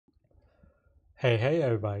Hey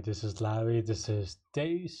everybody, this is Larry. This is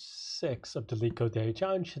day 6 of the Leetcode Daily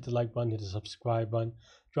Challenge. Hit the like button, hit the subscribe button,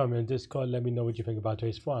 join me on Discord, let me know what you think about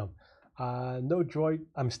today's farm. No droid,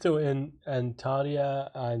 I'm still in Antalya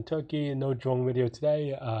in Turkey, no drone video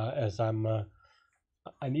today as I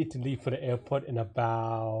need to leave for the airport in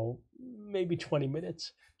about maybe 20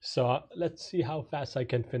 minutes. So let's see how fast I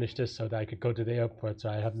can finish this so that I could go to the airport so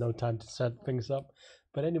I have no time to set things up.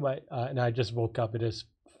 But anyway, and I just woke up, it is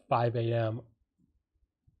 5 a.m.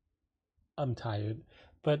 I'm tired,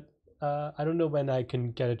 but I don't know when I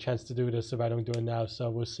can get a chance to do this if I don't do it now, so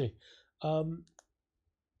we'll see.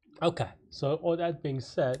 Okay, so all that being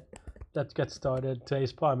said, let's get started.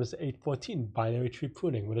 Today's problem is 814, binary tree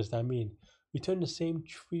pruning. What does that mean? Return the same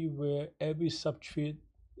tree where every subtree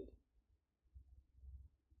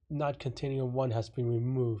not containing a 1 has been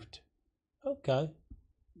removed. Okay.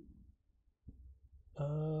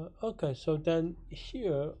 Okay, so then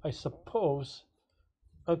here, I suppose.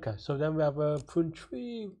 Okay, so then we have a prune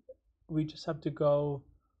tree. We just have to go.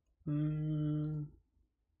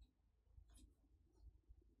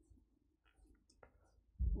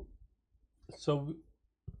 So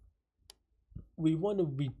we want to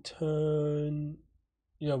return,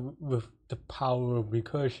 with the power of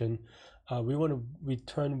recursion, we want to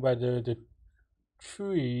return whether the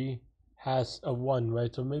tree has a 1,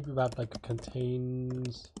 right? So maybe we have like a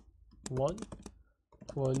contains 1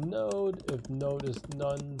 for a node. If node is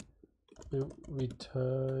none, we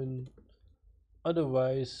return.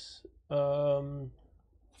 Otherwise,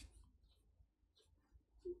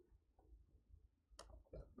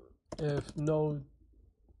 if node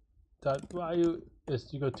dot value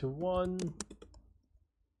is equal to 1,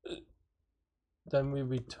 then we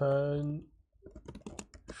return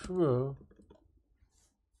true.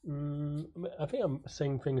 I think I'm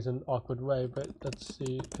saying things in an awkward way, but let's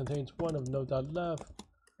see. Contains 1 of node dot left.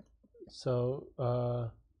 So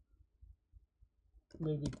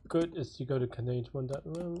maybe good is equal to contains 1 dot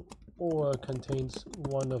right, or contains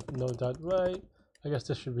 1 of node dot right. I guess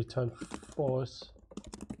this should return false.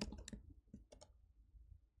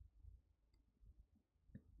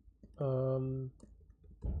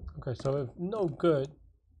 Okay, so if no good,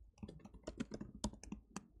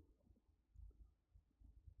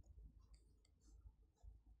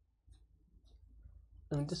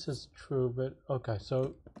 I mean this is true, but okay,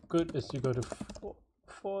 so good is equal to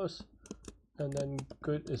false, and then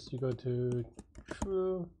good is equal to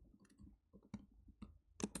true,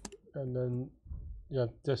 and then yeah,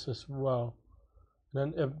 this as well.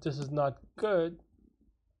 And then if this is not good,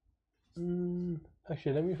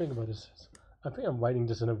 actually let me think about this. I think I'm writing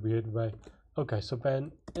this in a weird way. Okay, so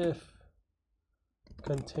then if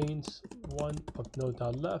contains 1 of node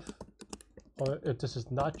dot left, or if this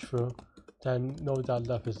is not true, then node dot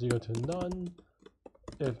left is equal to none.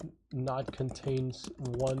 If not contains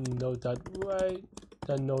 1 node dot right,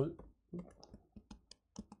 then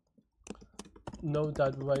node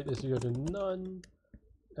dot right is equal to none,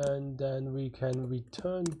 and then we can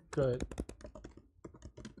return good.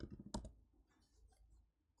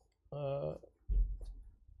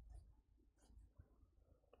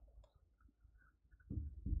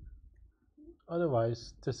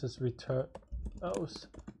 Otherwise, this is return else.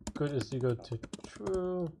 Good is equal to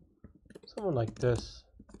true. Something like this.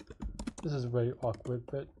 This is very awkward,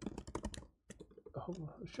 but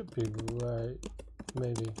it should be right,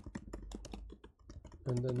 maybe.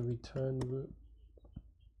 And then return root.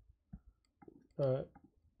 Alright.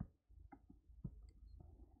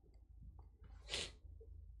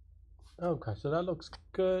 Okay, so that looks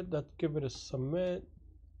good. Let's give it a submit.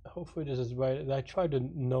 Hopefully this is right. I tried the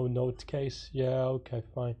no note case. Yeah, okay,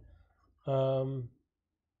 fine.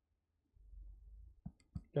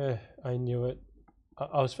 I knew it.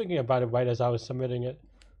 I was thinking about it right as I was submitting it.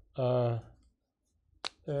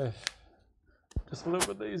 Just a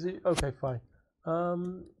little bit lazy. Okay, fine.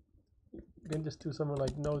 You can just do something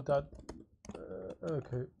like no dot.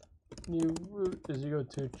 Okay, new root is equal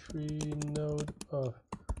to tree node of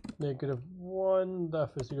 -1.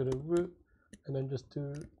 Left is equal to root, and then just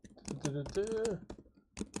do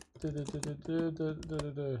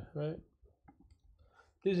right.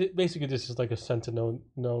 Basically this is like a sentinel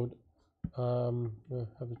node.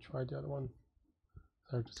 Have to try the other one.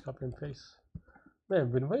 So just copy and paste. Man,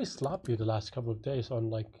 I've been very sloppy the last couple of days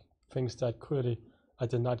on like things that clearly I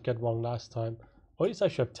did not get wrong last time. Or at least I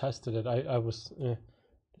should have tested it. I was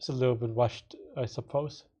just a little bit rushed, I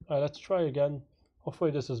suppose. Alright, let's try again.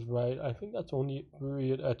 Hopefully this is right. I think that's only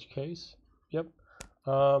weird edge case. Yep.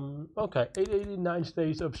 Okay, 889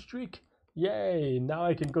 days of streak. Yay! Now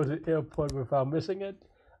I can go to the airport without missing it.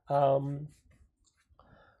 I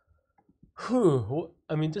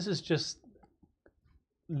mean, this is just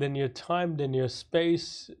linear time, linear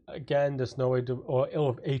space. Again, there's no way to, or L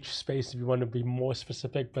of H space if you want to be more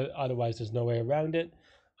specific, but otherwise there's no way around it.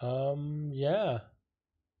 Yeah.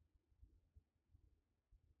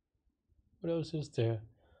 What else is there?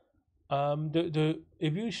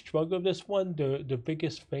 If you struggle with this one, the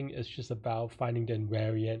biggest thing is just about finding the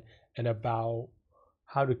invariant and about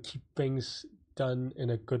how to keep things done in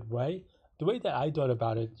a good way. The way that I thought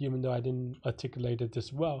about it, even though I didn't articulate it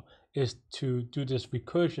this well, is to do this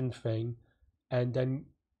recursion thing and then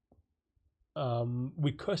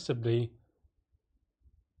recursively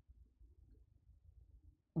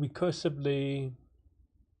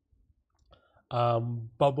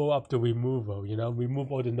bubble up the removal,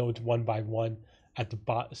 remove all the nodes one by one at the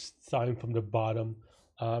starting from the bottom.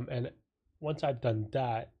 And once I've done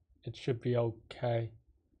that, it should be okay.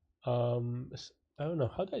 I don't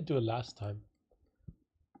know, how did I do it last time?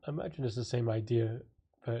 I imagine it's the same idea,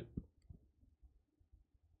 but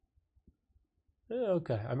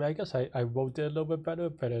okay. I mean, I guess I wrote it a little bit better,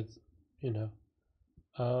 but it's,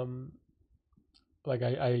 like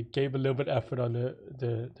I gave a little bit effort on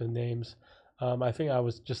the names. I think I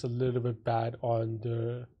was just a little bit bad on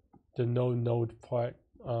the no node part.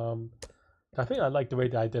 I think I like the way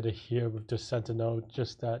that I did it here with the center node,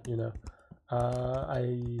 just that, I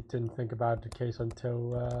didn't think about the case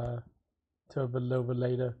until a little bit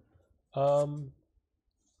later.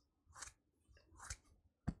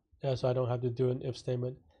 Yeah, so I don't have to do an if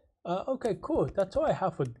statement. Okay, cool. That's all I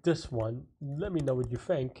have for this one. Let me know what you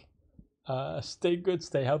think. Stay good,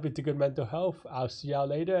 stay healthy, to good mental health. I'll see y'all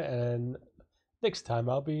later, and next time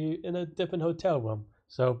I'll be in a different hotel room.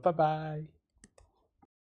 So bye bye.